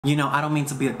You know, I don't mean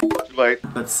to be a Right.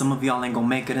 but some of y'all ain't gonna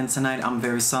make it in tonight. I'm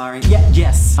very sorry. Yeah,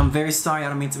 yes, I'm very sorry. I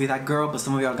don't mean to be that girl, but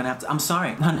some of y'all are gonna have to. I'm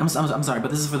sorry, honey, I'm sorry,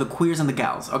 but this is for the queers and the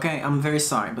gals, okay? I'm very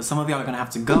sorry, but some of y'all are gonna have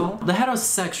to go. The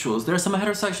heterosexuals, there are some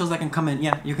heterosexuals that can come in.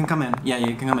 Yeah, you can come in. Yeah,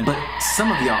 you can come in. But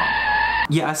some of y'all,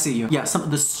 yeah, I see you. Yeah, some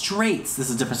of the straights, this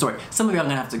is a different story. Some of y'all are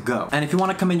gonna have to go. And if you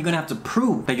wanna come in, you're gonna have to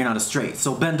prove that you're not a straight.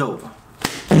 So bend over.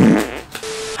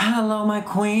 Hello, my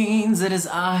queens. It is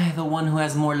I, the one who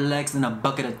has more legs than a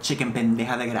bucket of chicken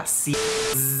pendeja de gracia.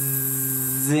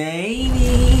 ZZAVID.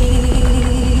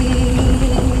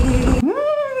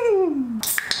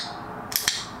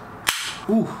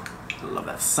 Ooh, I love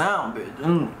that sound,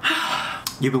 bitch.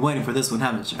 You've been waiting for this one,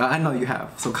 haven't you? I know you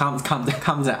have. So calm down.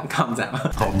 Calm down. Calm down.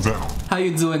 How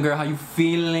you doing, girl? How you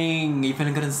feeling? You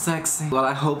feeling good and sexy? Well,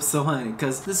 I hope so, honey,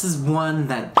 because this is one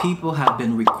that people have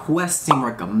been requesting,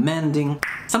 recommending.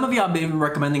 Some of y'all have been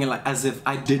recommending it like as if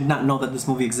I did not know that this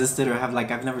movie existed or have like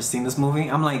I've never seen this movie.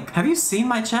 I'm like, have you seen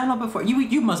my channel before?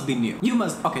 You must be new. You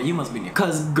must be new.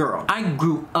 Cause girl, I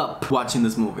grew up watching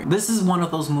this movie. This is one of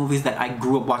those movies that I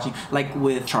grew up watching, like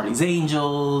with Charlie's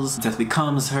Angels, Death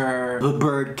Becomes Her, The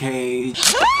Birdcage.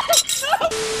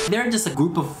 They're just a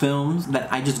group of films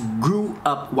that I just grew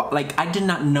up like. I did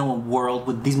not know a world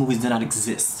where these movies did not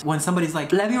exist. When somebody's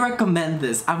like, let me recommend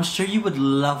this, I'm sure you would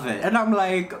love it, and I'm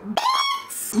like,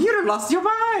 you done lost your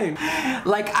mind.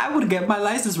 Like, I would get my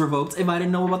license revoked if I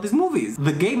didn't know about these movies.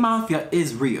 The gay mafia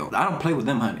is real. I don't play with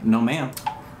them, honey. No, ma'am.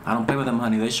 I don't play with them,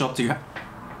 honey. They show up to your...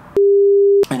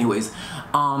 Anyways,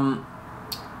 what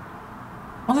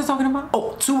was I talking about?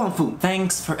 Oh, Tu Wong Fu.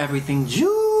 Thanks for everything,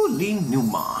 Julie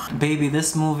Newmar. Baby,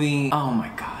 this movie, oh my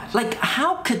god. Like,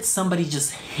 how could somebody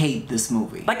just hate this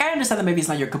movie? Like, I understand that maybe it's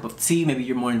not your cup of tea, maybe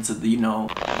you're more into the, you know,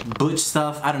 butch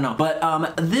stuff, I don't know. But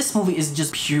this movie is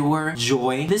just pure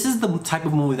joy. This is the type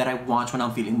of movie that I watch when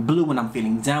I'm feeling blue, when I'm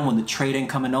feeling down, when the trade ain't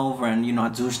coming over and, you know, I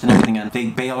douched and everything and they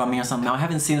bail on me or something. Now, I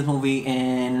haven't seen this movie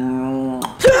in...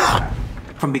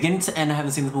 From beginning to end, I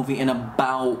haven't seen this movie in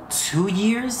about 2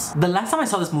 years. The last time I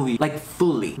saw this movie, like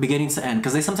fully, beginning to end,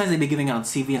 because sometimes they be giving it on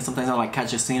TV and sometimes I'll like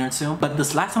catch a scene or two. But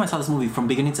this last time I saw this movie from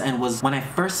beginning to end was when I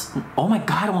first, oh my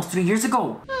god, almost 3 years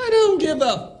ago. I don't give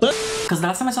a fuck. Because the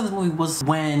last time I saw this movie was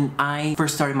when I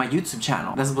first started my YouTube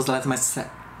channel. This was the last time I said.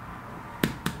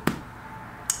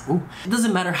 Ooh. It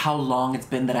doesn't matter how long it's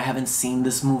been that I haven't seen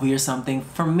this movie or something.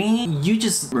 For me, you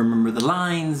just remember the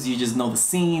lines, you just know the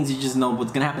scenes, you just know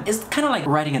what's gonna happen. It's kind of like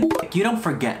writing a dick. You don't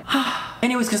forget.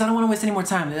 Anyways, because I don't want to waste any more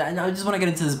time, I just want to get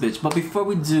into this bitch. But before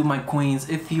we do, my queens,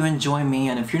 if you enjoy me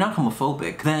and if you're not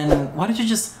homophobic, then why don't you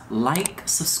just like,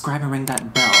 subscribe, and ring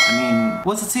that bell? I mean,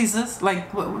 what's the tea, sis?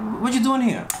 Like, what you doing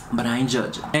here? But I ain't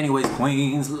judging. Anyways,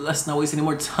 queens, let's not waste any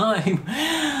more time.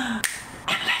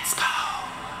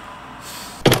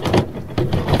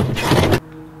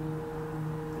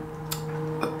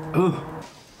 Ooh.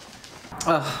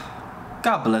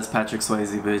 God bless Patrick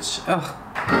Swayze, bitch.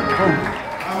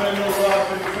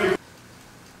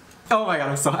 Oh my god,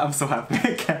 I'm so happy.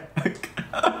 I can't.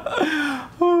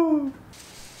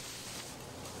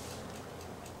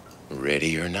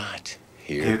 Ready or not,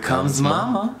 here comes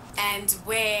mama. And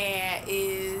where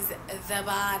is the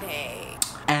body?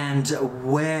 And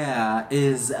where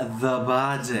is the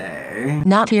body?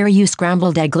 Not here, you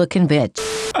scrambled egg looking bitch.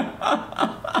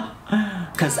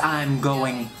 Cause I'm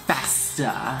going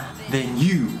faster than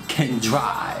you can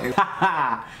drive.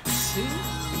 Too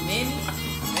many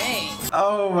things.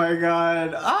 Oh my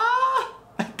god. Ah!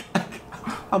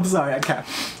 I'm sorry, I can't.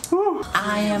 Woo.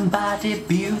 I am body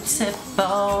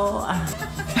beautiful.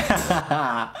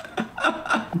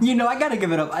 You know, I gotta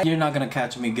give it up. You're not gonna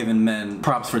catch me giving men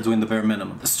props for doing the bare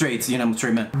minimum. Straights, you know,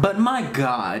 straight men. But my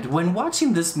god, when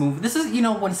watching this movie, this is, you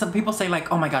know, when some people say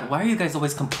like, oh my god, why are you guys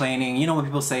always complaining? You know, when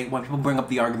people bring up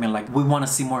the argument like, we want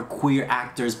to see more queer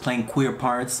actors playing queer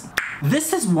parts.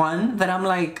 This is one that I'm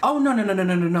like, oh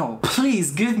no.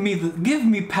 Please give me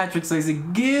Patrick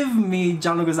Swayze, give me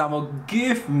John Leguizamo,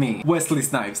 give me Wesley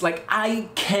Snipes. Like, I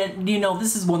can't, you know,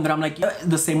 this is one that I'm like,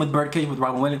 the same with Birdcage with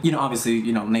Robin Williams. You know, obviously,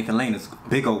 you know, Nathan Lane is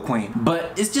big old queen.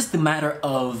 But it's just a matter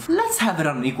of, let's have it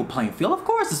on an equal playing field. Of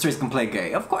course the straights can play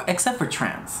gay, of course, except for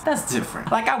trans. That's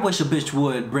different. Like, I wish a bitch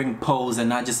would bring Pose and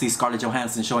not just see Scarlett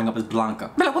Johansson showing up as Blanca.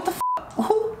 Be like, what the f?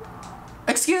 Who?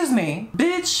 Excuse me,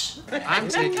 bitch. I'm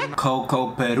taking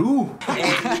Coco Peru.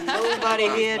 Ain't nobody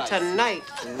here tonight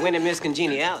winning Miss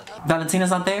Congeniality.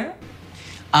 Valentina's not there?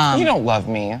 You don't love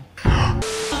me.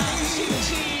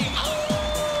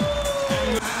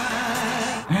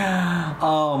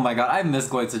 Oh my god, I miss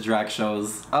going to drag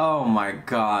shows. Oh my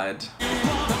god.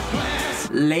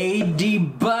 Lady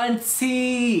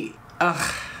Bunty.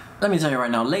 Ugh. Let me tell you right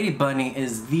now, Lady Bunny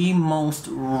is the most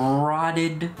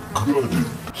rotted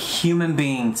human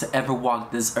being to ever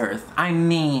walk this earth. I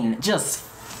mean, just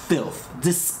filth.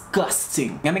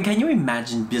 Disgusting. I mean, can you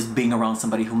imagine just being around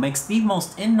somebody who makes the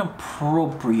most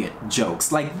inappropriate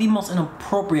jokes? Like, the most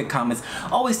inappropriate comments.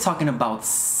 Always talking about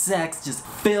sex, just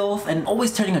filth, and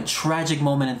always turning a tragic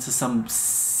moment into some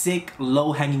sick,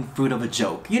 low-hanging fruit of a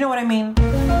joke. You know what I mean?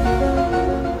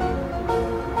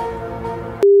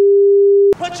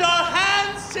 Put your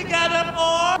hands together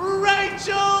for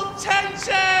Rachel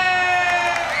Tension!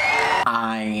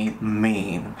 I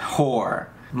mean, whore.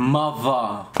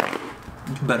 Mother.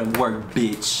 You better work,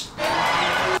 bitch.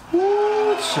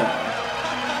 Woo, child.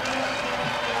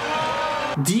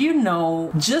 Do you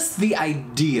know just the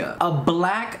idea? A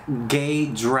black gay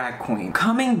drag queen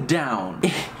coming down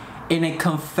in a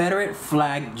Confederate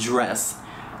flag dress.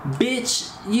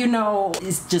 Bitch, you know,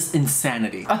 it's just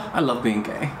insanity. I love being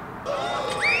gay.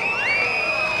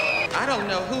 I don't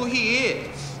know who he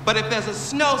is, but if there's a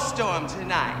snowstorm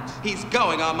tonight, he's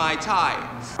going on my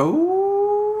tires. Oh.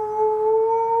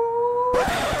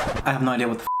 I have no idea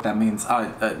what the f that means.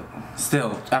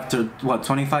 Still, after what,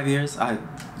 25 years?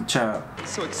 Child.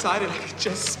 So excited I could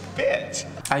just spit.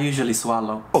 I usually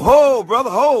swallow. Oh,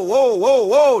 brother,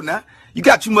 whoa, now. You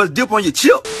got too much dip on your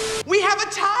chip. We have a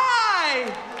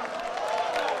tie!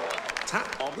 Time?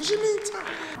 What you mean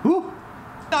time? Woo.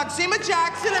 Noxema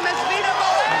Jackson and Miss Vita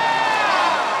Boy!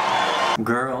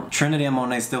 Girl, Trinity and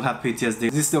Monet still have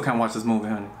PTSD. You still can't watch this movie,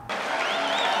 honey.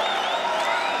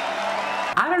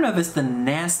 I don't know if it's the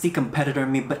nasty competitor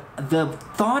in me, but the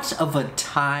thought of a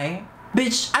tie,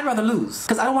 bitch, I'd rather lose.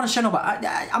 Cause I don't want to share nobody.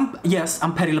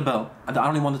 I'm Petty LaBelle. I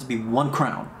only want it to be one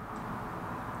crown.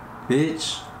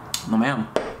 Bitch, no ma'am.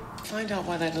 Find out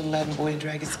why that little Latin boy in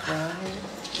drag is crying.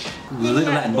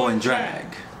 Little Latin boy in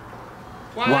drag.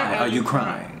 Why are you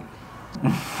crying?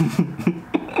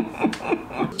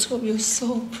 Toby, you're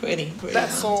so pretty.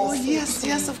 That's all. Oh,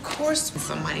 yes, of course.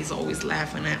 Somebody's always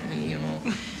laughing at me, you know.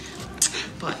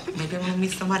 But maybe I'm gonna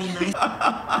meet somebody nice.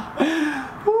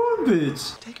 Oh,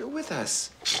 bitch. Take her with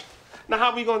us. Now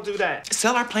how we gonna do that?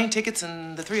 Sell our plane tickets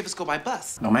and the three of us go by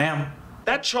bus. No ma'am.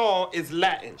 That chaw is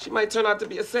Latin. She might turn out to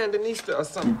be a Sandinista or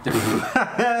something.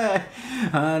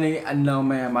 Honey, no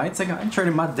ma'am. I ain't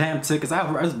trading my damn tickets.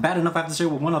 It's bad enough I have to share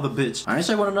with one other bitch. I ain't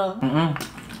share with another.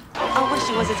 I wish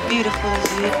she was as beautiful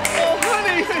as you. Oh,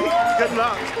 honey! Good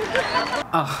luck.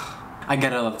 I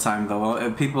get it all the time though.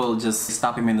 People just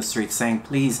stopping me in the street saying,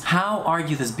 please, how are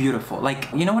you this beautiful? Like,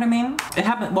 you know what I mean? It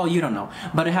happens, well, you don't know,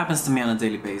 but it happens to me on a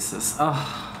daily basis. All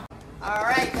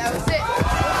right, that was it.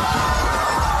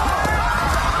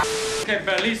 Che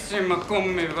bellissima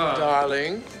come va.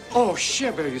 Darling. Oh,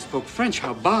 Sheba, you spoke French.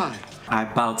 How bad? I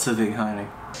bow to thee, honey.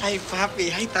 Ay,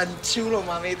 papi, ay, tan chulo,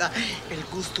 mamita. El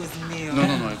gusto es mío.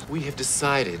 No. We have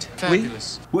decided.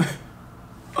 Fabulous.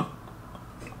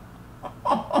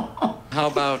 How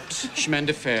about chemin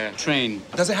de fer, train?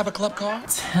 Does it have a club car?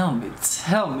 Tell me,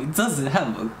 does it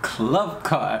have a club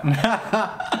card?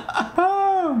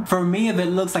 For me, if it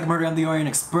looks like Murder on the Orient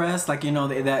Express, like, you know,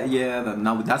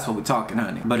 no, that's what we're talking,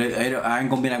 honey. But I ain't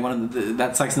gonna be like one of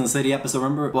that Sex and the City episode,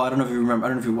 remember? Well, I don't know if you remember. I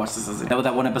don't know if you watched this. That was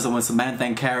that one episode when Samantha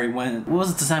and Carrie went, what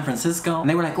was it, to San Francisco? And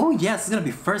they were like, oh yes, it's gonna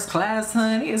be first class,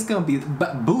 honey. It's gonna be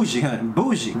bougie, honey,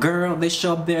 bougie. Girl, they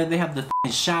show up there, they have the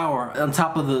shower on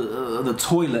top of the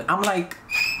toilet. I'm like,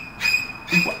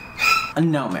 what?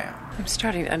 No, ma'am. I'm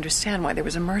starting to understand why there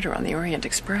was a murder on the Orient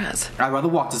Express. I'd rather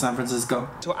walk to San Francisco.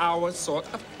 To our sort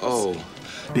of... Oh.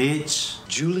 Bitch.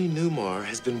 Julie Newmar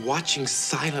has been watching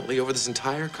silently over this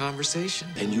entire conversation.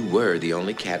 And you were the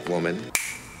only Catwoman.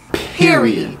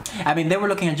 Period. I mean, they were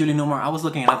looking at Julie Newmar. I was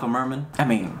looking at Ethel Merman. I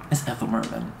mean, it's Ethel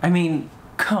Merman. I mean,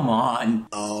 come on.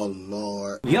 Oh,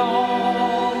 Lord.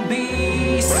 You'll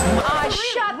be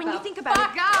Shut when you think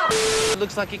about it. It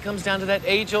looks like it comes down to that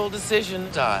age-old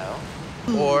decision, style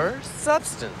or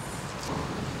substance.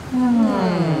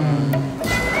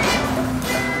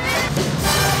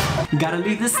 Gotta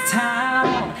leave this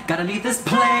town. Gotta leave this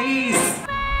place.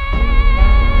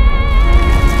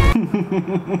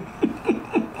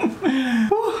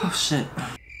 Oh, shit.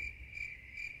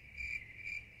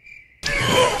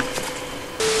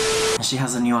 She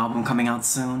has a new album coming out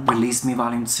soon. Release Me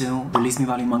Volume 2. Release Me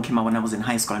Volume 1 came out when I was in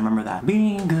high school. I remember that.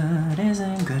 Being good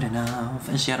isn't good enough.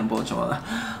 And she had a bunch of other.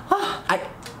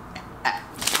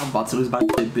 I'm about to lose my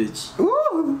shit, bitch.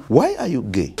 Ooh. Why are you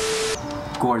gay?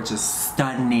 Gorgeous.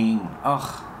 Stunning.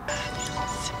 Ugh.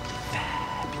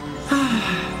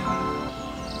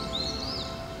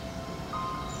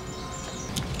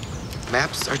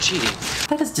 Maps are cheating.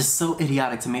 That is just so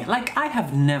idiotic to me. Like, I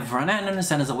have never, and I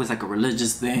understand it's always like a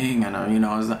religious thing, and you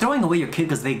know, it's like throwing away your kid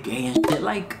because they gay and shit.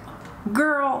 Like,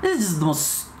 girl, this is just the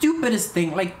most stupidest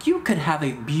thing. Like, you could have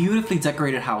a beautifully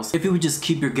decorated house if you would just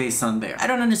keep your gay son there. I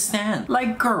don't understand.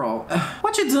 Like, girl,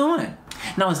 what you doing?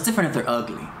 Now, it's different if they're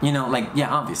ugly. You know, like, yeah,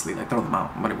 obviously, like, throw them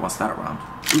out. Nobody wants that around.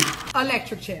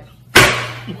 Electric chair.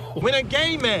 When a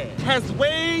gay man has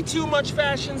way too much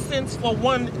fashion sense for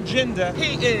one gender,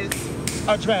 he is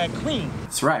a drag queen.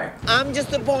 That's right. I'm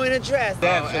just a boy in a dress.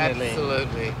 Definitely.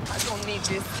 Absolutely. I don't need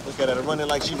this. Look at her running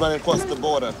like she's running across the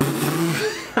border.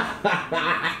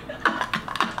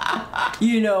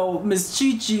 You know, Miss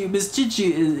Chi-Chi,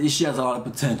 she has a lot of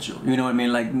potential. You know what I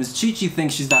mean? Like, Miss Chi-Chi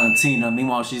thinks she's Valentina,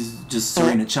 meanwhile she's just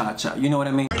Serena Cha-Cha. You know what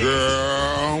I mean?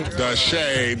 Girl, the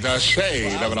shade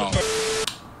of it all.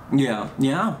 Yeah,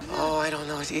 yeah. Oh, I don't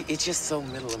know. It's just so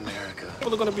middle America.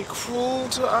 People are gonna be cruel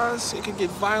to us. It can get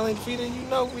violent, Vita. You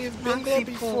know, we have been there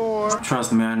before.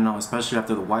 Trust me, I know, especially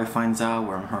after the wife finds out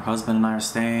where her husband and I are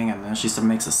staying, and then she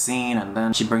makes a scene, and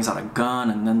then she brings out a gun,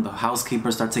 and then the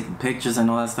housekeeper starts taking pictures and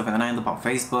all that stuff, and then I end up on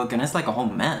Facebook, and it's like a whole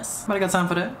mess. But I got time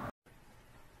for that.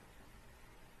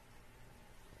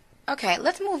 Okay,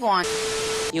 let's move on.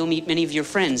 You'll meet many of your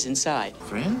friends inside.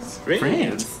 Friends?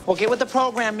 Friends? Well, get with the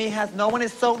program, Mijas. No one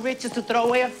is so rich as to throw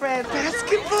away a friend.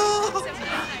 Basketball!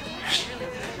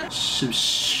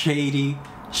 Shady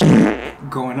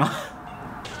going on.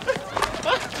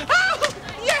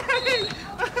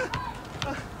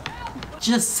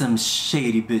 Just some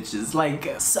shady bitches. Like,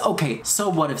 okay, so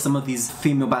what if some of these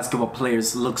female basketball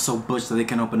players look so butch that they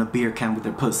can open a beer can with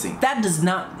their pussy? That does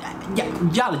not,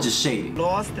 y'all are just shady.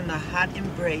 Lost in the hot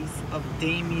embrace of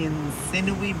Damien's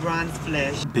sinewy bronze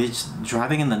flesh. Bitch,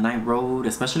 driving in the night road,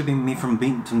 especially being me from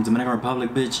Dominican Republic,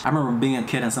 bitch. I remember being a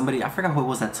kid and somebody, I forgot who it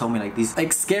was that told me like these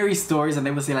like scary stories, and they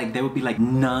would say like there would be like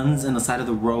nuns in the side of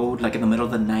the road, like in the middle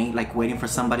of the night, like waiting for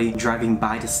somebody driving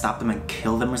by to stop them and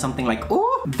kill them or something. Like, ooh,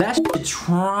 that shit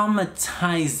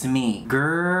traumatized me.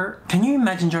 Girl, can you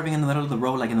imagine driving in the middle of the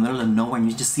road, like in the middle of nowhere,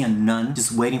 and you just see a nun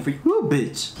just waiting for you? Ooh,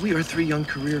 bitch. We are three young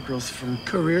career girls from...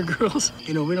 Career girls?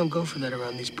 You know, we don't go for that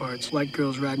around these parts. White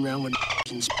girls riding around with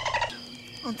and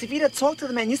Auntie Vita, talk to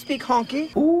the man. You speak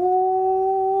honky.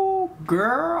 Ooh,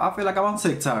 girl, I feel like I'm on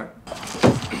TikTok.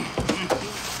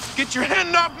 Get your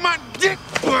hand off my dick,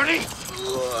 buddy!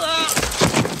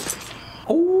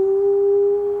 Ooh.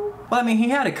 Well, I mean, he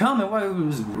had it coming. Why it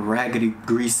was raggedy,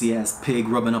 greasy ass pig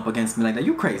rubbing up against me like that?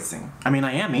 You crazy? I mean,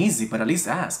 I am easy, but at least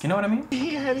ask. You know what I mean?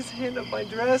 He had his hand up my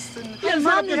dress and... Hey,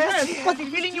 Mom, your dress. Was he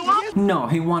feeling you up? No,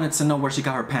 he wanted to know where she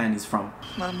got her panties from.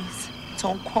 Mommies,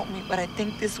 don't quote me, but I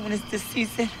think this one is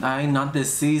deceased. I ain't not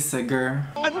deceased, girl.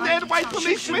 Dead white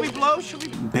police. Should we blow? Should we?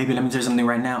 Baby, let me tell you something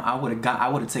right now. I would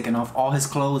have taken off all his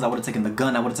clothes. I would have taken the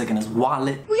gun. I would have taken his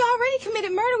wallet. We already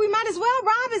committed murder. We might as well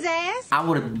rob his ass. I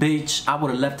would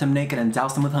have left him naked and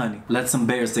doused him with honey. Let some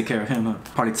bears take care of him, huh?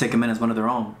 Probably take him in as one of their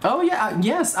own. Oh yeah,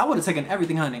 yes, I would have taken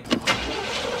everything, honey.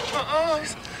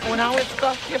 When I was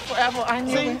stuck here forever, I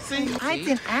knew it. I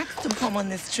didn't ask to come on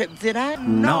this trip, did I?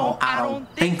 No, I don't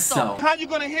think so. How you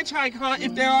gonna hitchhike, huh,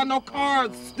 if there are no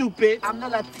cars, stupid? I'm the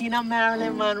Latina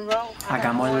Marilyn Monroe. I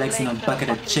got more legs than a bucket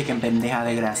of chicken, pendeja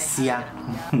de gracia.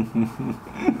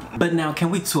 But now,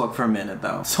 can we talk for a minute,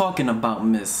 though? Talking about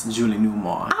Miss Julie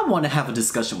Newmar, I want to have a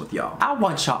discussion with y'all. I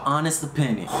want y'all honest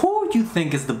opinion. Who you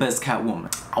think is the best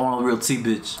Catwoman? I want a real T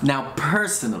bitch. Now,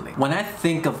 personally, when I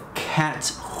think of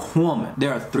Catwoman,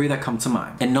 there are three that come to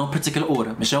mind. In no particular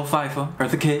order. Michelle Pfeiffer,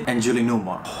 Eartha Kitt, and Julie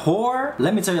Newmar. Or,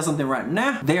 let me tell you something right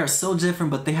now. They are so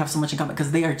different, but they have so much in common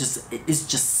because they are just, it's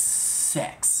just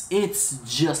sex. It's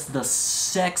just the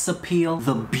sex appeal,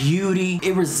 the beauty,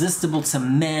 irresistible to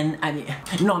men. I mean,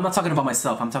 no, I'm not talking about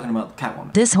myself. I'm talking about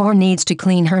Catwoman. This whore needs to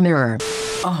clean her mirror.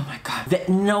 Oh my god, that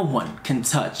no one can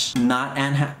touch. Not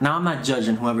Anne Hathaway. Now, I'm not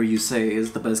judging whoever you say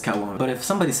is the best Catwoman, but if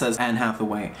somebody says Anne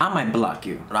Hathaway, I might block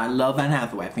you. I love Anne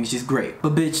Hathaway. I think she's great.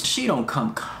 But bitch, she don't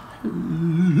come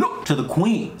look to the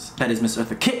queens. That is Miss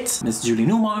Eartha Kitt, Miss Julie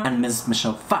Newmar, and Miss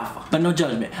Michelle Pfeiffer. But no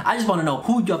judgment. I just want to know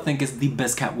who y'all think is the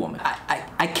best Catwoman.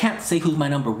 I can't say who's my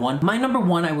number one. My number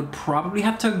one, I would probably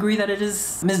have to agree that it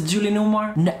is Miss Julie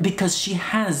Newmar, because she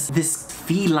has this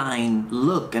feline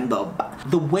look, and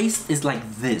the waist is like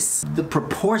this. The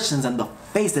proportions and the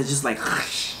face is just like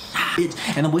bitch.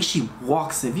 And the way she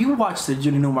walks. If you watch the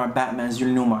Julie Newmar Batman's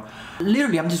Julie Newmar,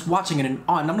 literally I'm just watching it and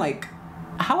I'm like,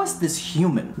 how is this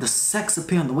human? The sex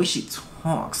appeal and the way she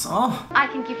talks. Oh. I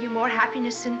can give you more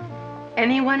happiness than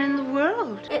anyone in the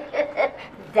world.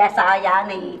 That's all y'all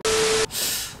need.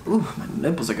 Ooh, my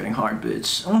nipples are getting hard,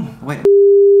 bitch. Wait.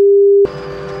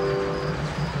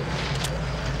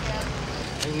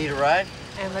 You need a ride?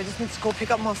 And I just need to go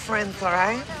pick up my friends, all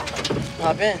right?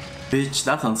 Pop in. Bitch,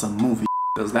 that's on some movie.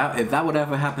 Cause if that would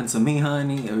ever happen to me,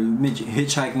 honey, or midget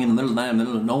hitchhiking in the middle of the night, in the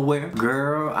middle of nowhere,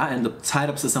 girl, I end up tied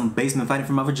up to some basement fighting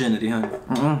for my virginity, honey.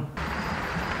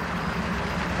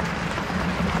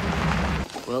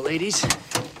 Well, ladies,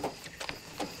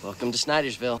 welcome to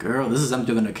Snydersville. Girl, this is them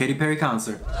doing a Katy Perry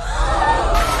concert.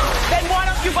 Then why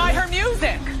don't you buy her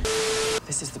music?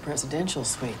 This is the presidential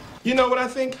suite. You know what I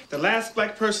think? The last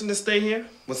black person to stay here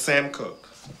was Sam Cooke.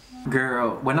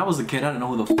 Girl, when I was a kid, I didn't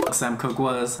know who the f Sam Cooke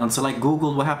was until I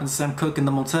googled what happened to Sam Cooke in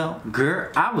the motel.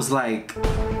 Girl, I was like...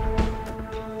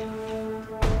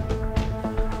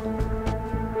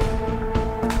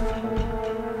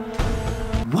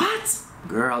 What?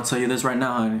 Girl, I'll tell you this right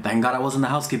now, honey. Thank God I wasn't the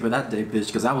housekeeper that day, bitch,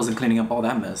 because I wasn't cleaning up all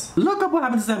that mess. Look up what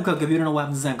happened to Sam Cooke if you don't know what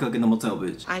happened to Sam Cooke in the motel,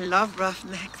 bitch. I love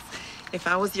roughnecks. If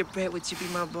I was your bread, would you be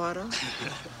my butter?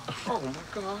 Oh my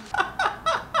God.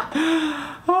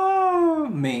 Oh,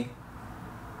 me.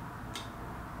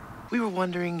 We were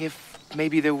wondering if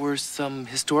maybe there were some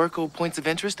historical points of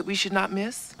interest that we should not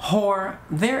miss? Whore,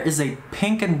 there is a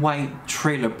pink and white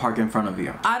trailer park in front of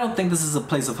you. I don't think this is a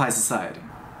place of high society.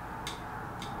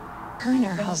 Her and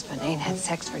her husband ain't had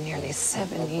sex for nearly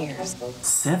 7 years.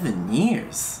 7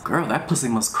 years? Girl, that pussy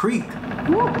must creak.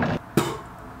 Woo.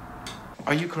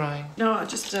 Are you crying? No,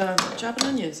 just chopping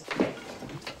onions.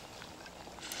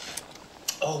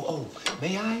 Oh,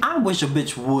 may I? I wish a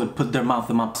bitch would put their mouth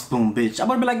in my spoon, bitch. I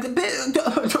would be like, bitch!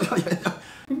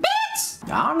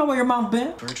 I don't know where your mouth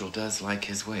been. Virgil does like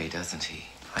his way, doesn't he?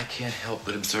 I can't help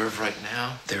but observe right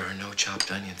now, there are no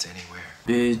chopped onions anywhere.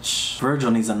 Bitch,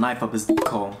 Virgil needs a knife up his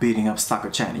hole beating up Stalker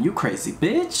Channing. You crazy,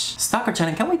 bitch. Stalker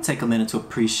Channing, can we take a minute to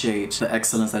appreciate the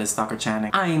excellence that is Stalker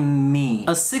Channing? I mean,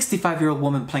 a 65-year-old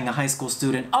woman playing a high school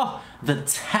student. Oh, the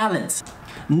talent.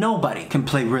 Nobody can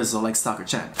play Rizzo like Stalker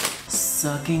Channing.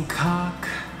 Sucking cock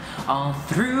all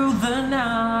through the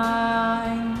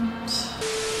night.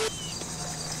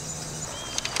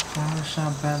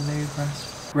 Barbershop, ballet,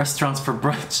 restaurants for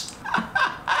brunch.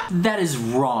 That is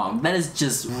wrong. That is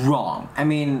just wrong. I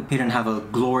mean, he didn't have a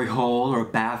glory hole or a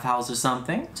bathhouse or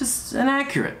something. Just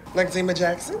inaccurate. Like Zima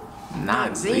Jackson?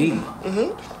 Not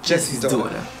Zima. Jesse's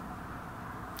daughter.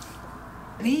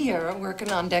 We are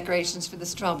working on decorations for the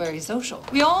strawberry social.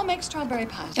 We all make strawberry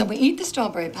pies, and we eat the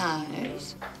strawberry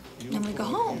pies, and we go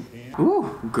home.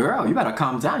 Ooh, girl, you better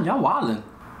calm down. Y'all wildin'.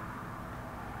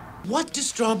 What do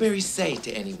strawberries say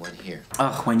to anyone here?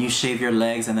 Ugh, when you shave your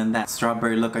legs and then that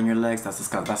strawberry look on your legs, that's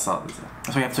disgusting. That's all. That's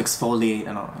why you have to exfoliate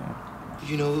and all.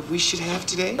 You know what we should have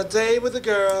today? A day with the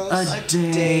girls. A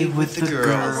day with the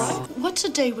girls. What's a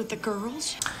day with the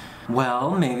girls?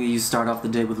 Well, maybe you start off the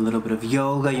day with a little bit of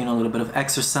yoga, you know, a little bit of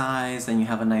exercise, then you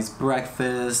have a nice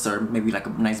breakfast, or maybe like a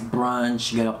nice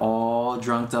brunch, you get all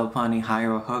drunked up, honey,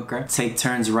 hire a hooker, take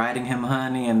turns riding him,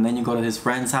 honey, and then you go to his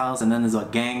friend's house, and then there's a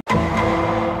gang.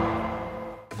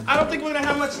 I don't think we're gonna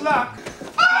have much luck.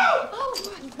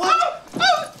 Look!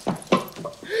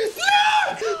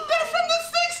 They're from the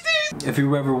 60s! If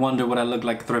you ever wonder what I look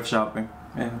like thrift shopping,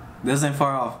 yeah, this ain't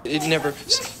far off. It never...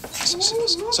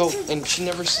 So, and she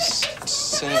never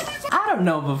said... I don't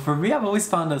know, but for me, I've always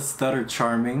found a stutter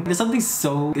charming. There's something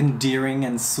so endearing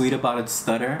and sweet about a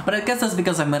stutter. But I guess that's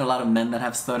because I met a lot of men that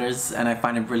have stutters, and I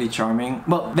find it really charming.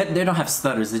 Well, they don't have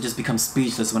stutters, they just become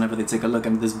speechless whenever they take a look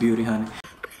at this beauty, honey.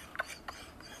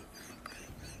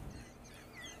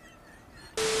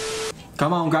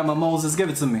 Come on, Grandma Moses, give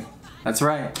it to me. That's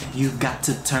right. You got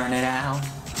to turn it out.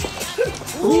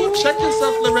 Ooh, check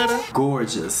yourself, Loretta.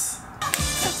 Gorgeous.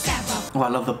 Oh, I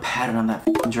love the pattern on that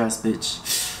dress, bitch.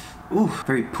 Ooh,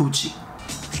 very poochy.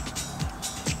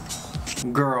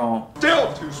 Girl.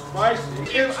 Still too spicy.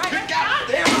 It's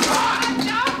goddamn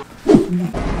hot.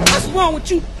 What's wrong with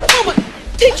you? Mama,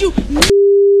 did you?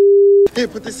 Here,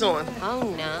 put this on.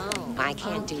 Oh no, I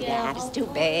can't do that. It's too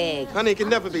big. Honey, it can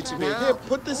never be too big. Here,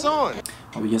 put this on.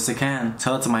 Oh, yes it can.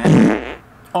 Tell it to my ass.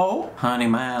 Oh, honey,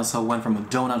 my asshole went from a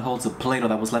donut hole to Play-Doh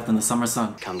that was left in the summer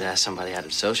sun. Come to ask somebody out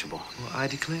of sociable. Well, I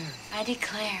declare. I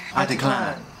declare. I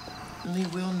decline. We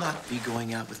will not be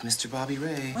going out with Mr. Bobby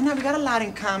Ray. Well, now we got a lot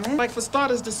in common. Like, for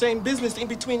starters, the same business in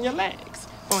between your legs.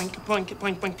 Boink, boink,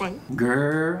 boink, boink, boink.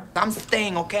 Girl. I'm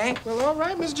staying, okay? Well, all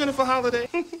right, Miss Jennifer Holliday.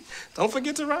 Don't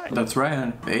forget to write. That's right,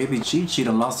 honey. Baby, she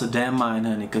done lost her damn mind,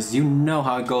 honey. Cause you know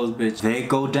how it goes, bitch. They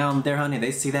go down there, honey.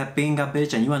 They see that binga,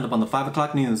 bitch, and you end up on the 5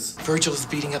 o'clock news. Virgil's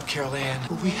beating up Carol Ann.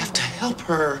 We have to help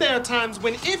her. There are times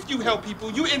when if you help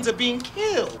people, you end up being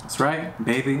killed. That's right,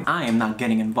 baby. I am not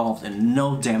getting involved in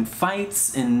no damn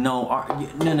fights, in no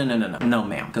no,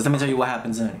 ma'am. Cause let me tell you what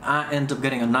happens, honey. I end up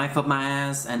getting a knife up my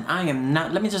ass, and I am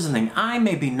not. let me just think. I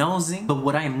may be nosy, but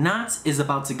what I am not is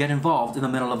about to get involved in the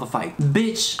middle of a fight.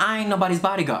 Bitch, I ain't nobody's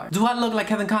bodyguard. Do I look like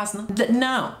Kevin Costner?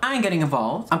 No, I ain't getting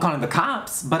involved. I'm calling the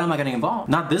cops, but I'm not getting involved.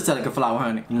 Not this delicate flower,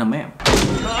 honey. No, ma'am.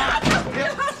 What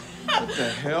the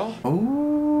hell?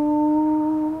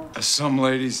 Ooh. Some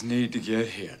ladies need to get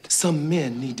hit. Some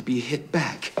men need to be hit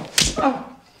back.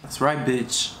 That's right,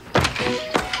 bitch.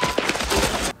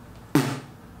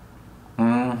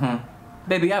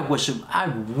 Baby, I wish a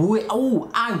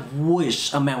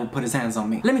man would put his hands on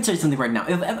me. Let me tell you something right now.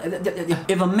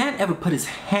 If a man ever put his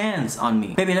hands on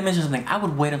me, baby, let me tell you something. I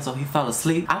would wait until he fell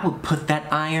asleep. I would put that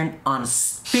iron on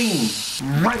spin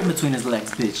right in between his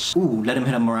legs, bitch. Ooh, let him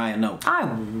hit a Mariah note. I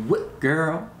would,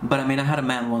 girl. But I mean, I had a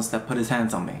man once that put his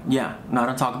hands on me. Yeah, no, I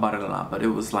don't talk about it a lot, but it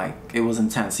was like, it was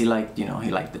intense. He liked, you know,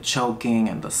 he liked the choking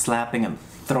and the slapping and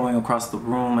throwing across the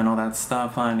room and all that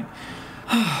stuff, honey.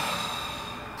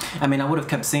 I mean, I would have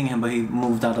kept seeing him, but he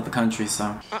moved out of the country,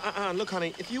 so. Look,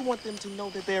 honey, if you want them to know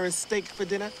that there is steak for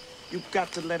dinner, you've got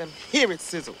to let them hear it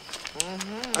sizzle.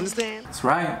 Understand? That's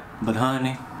right. But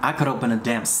honey, I could open a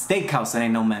damn steakhouse and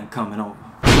ain't no man coming over.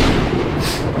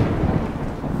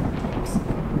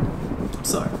 I'm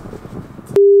sorry.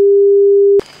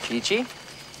 Chi-Chi?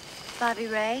 Bobby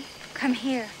Ray, come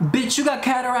here. Bitch, you got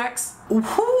cataracts?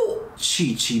 Woohoo!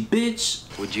 Chi-Chi, bitch.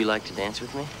 Would you like to dance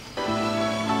with me?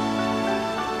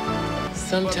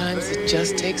 Sometimes it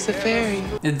just takes a fairy.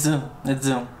 It do.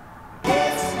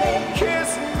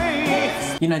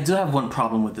 You know, I do have one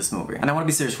problem with this movie, and I want to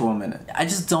be serious for 1 minute. I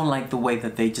just don't like the way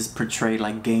that they just portray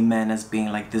like gay men as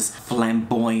being like this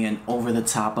flamboyant,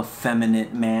 over-the-top,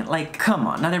 effeminate man. Like, come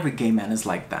on, not every gay man is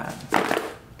like that.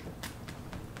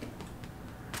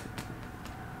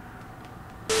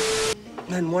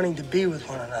 Men wanting to be with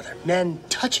one another. Men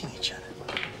touching each other.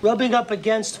 Rubbing up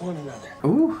against one another.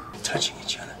 Ooh. Touching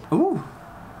each other. Ooh.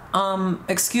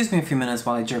 Excuse me a few minutes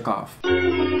while I jerk off. If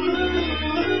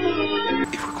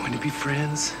we're going to be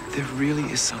friends, there really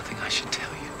is something I should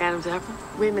tell you. Adam's apple?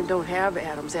 Women don't have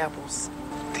Adam's apples.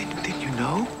 Then you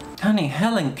know? Honey,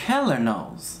 Helen Keller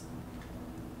knows.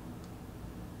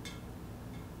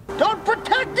 Don't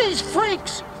protect these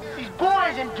freaks! These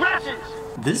boys in dresses!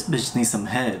 This bitch needs some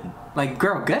head. Like,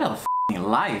 girl, get a f***ing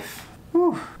life.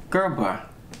 Whew, girl, boy.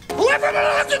 Whoever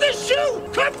belongs to this shoe,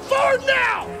 come forward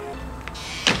now!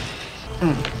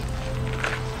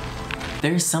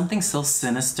 There's something so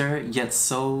sinister yet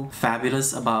so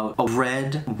fabulous about a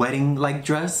red wedding-like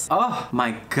dress. Oh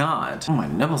my god. Oh, my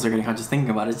nipples are getting hot just thinking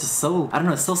about it. It's just so, I don't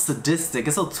know, it's so sadistic.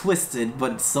 It's so twisted,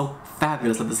 but so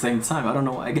fabulous at the same time. I don't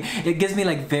know why. It gives me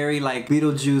like very like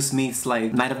Beetlejuice meets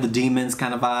like Night of the Demons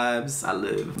kind of vibes. I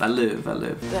live.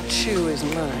 That shoe is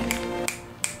mine.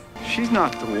 She's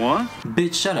not the one.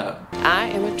 Bitch, shut up. I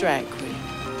am a drag queen.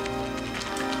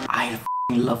 I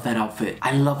love that outfit.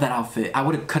 I love that outfit. I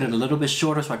would have cut it a little bit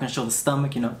shorter so I can show the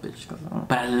stomach, you know, bitch.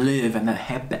 But I live in that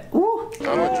headband. Ooh.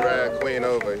 I'm a drag queen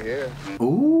over here.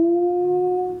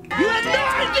 Ooh. You have no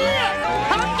idea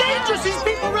how dangerous these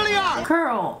people really are!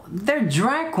 Girl, they're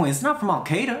drag queens, not from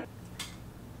Al-Qaeda.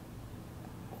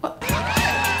 What?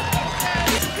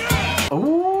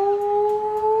 Ooh.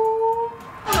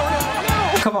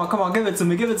 Come on, give it to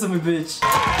me, bitch.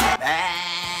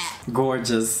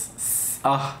 Gorgeous.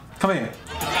 Come here.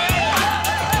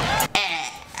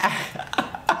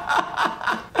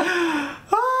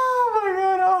 Oh my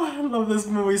god, I love this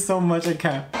movie so much, I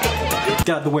can't. Get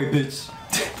out the way, bitch.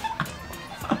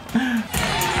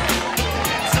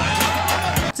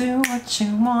 Do what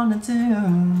you wanna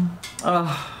do.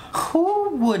 Who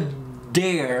would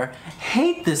dare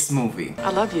hate this movie?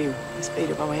 I love you, Miss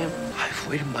Beta Bohem. I've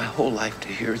waited my whole life to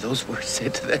hear those words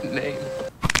said to that name.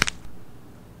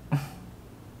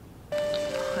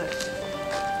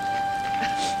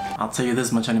 I'll tell you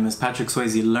this much, honey, Miss Patrick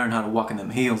Swayze learned how to walk in them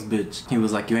heels, bitch. He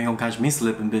was like, you ain't gonna catch me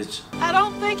slipping, bitch. I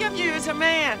don't think of you as a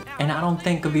man. And I don't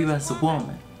think of you as a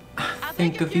woman. I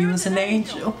think of you as an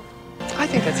angel. I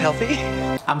think that's healthy.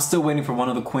 I'm still waiting for one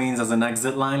of the queens as an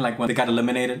exit line, like when they got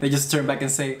eliminated. They just turn back and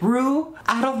say, Rue,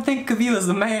 I don't think of you as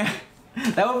a man.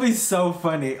 That would be so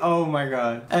funny. Oh my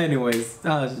god. Anyways.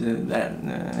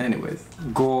 Anyways.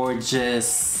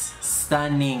 Gorgeous.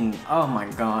 Stunning. Oh my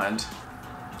god.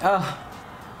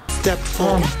 Step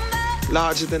forward.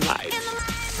 Larger than life.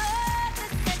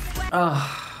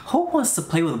 Who wants to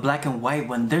play with black and white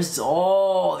when there's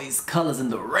all these colors in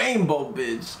the rainbow,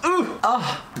 bitch?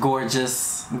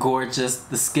 Gorgeous, gorgeous.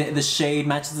 The shade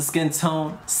matches the skin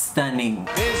tone. Stunning.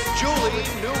 Miss Julie.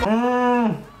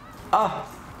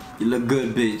 You look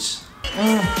good, bitch.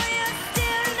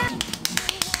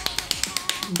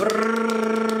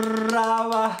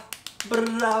 Brava,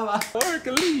 brava.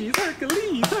 Hercules.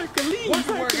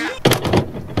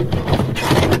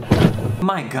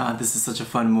 My god, this is such a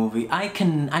fun movie. I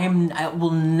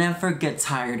will never get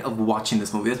tired of watching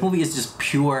this movie. This movie is just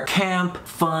pure camp,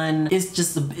 fun. It's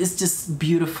just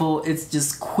beautiful. It's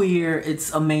just queer.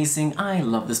 It's amazing. I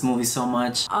love this movie so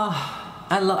much.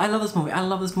 I love this movie. I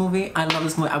love this movie. I love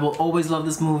this movie. I will always love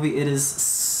this movie. It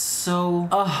is so,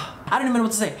 I don't even know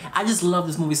what to say. I just love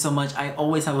this movie so much. I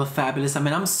always have a fabulous,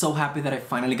 I'm so happy that I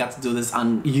finally got to do this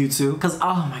on YouTube. Cause,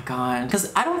 oh my god.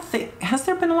 Cause I don't think, has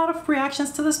there been a lot of reactions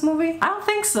to this movie? I don't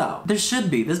think so. There should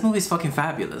be. This movie's fucking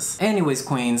fabulous. Anyways,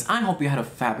 queens, I hope you had a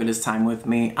fabulous time with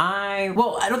me.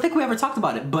 Well, I don't think we ever talked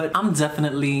about it, but I'm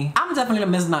definitely a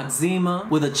Ms. Noxzema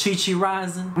with a Chi-Chi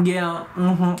rising. Yeah,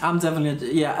 I'm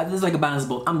definitely, yeah, this is like a balance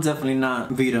boat. I'm definitely not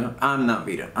Vita. I'm not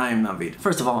Vita. I am not Vita.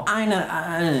 First of all, I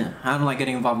don't like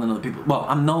getting involved in other people. Well,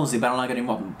 I'm nosy, but I don't like getting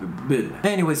involved in business.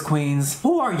 Anyways, queens,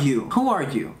 who are you? Who are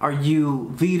you? Are you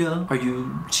Vita? Are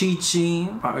you Chi-Chi?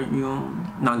 Are you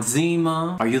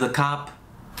Noxzema? Are you the cop?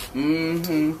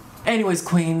 Anyways,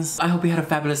 queens, I hope you had a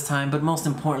fabulous time, but most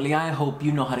importantly, I hope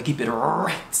you know how to keep it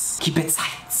right. Keep it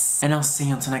tight. And I'll see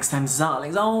you until next time,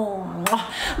 darlings. Oh,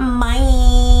 bye.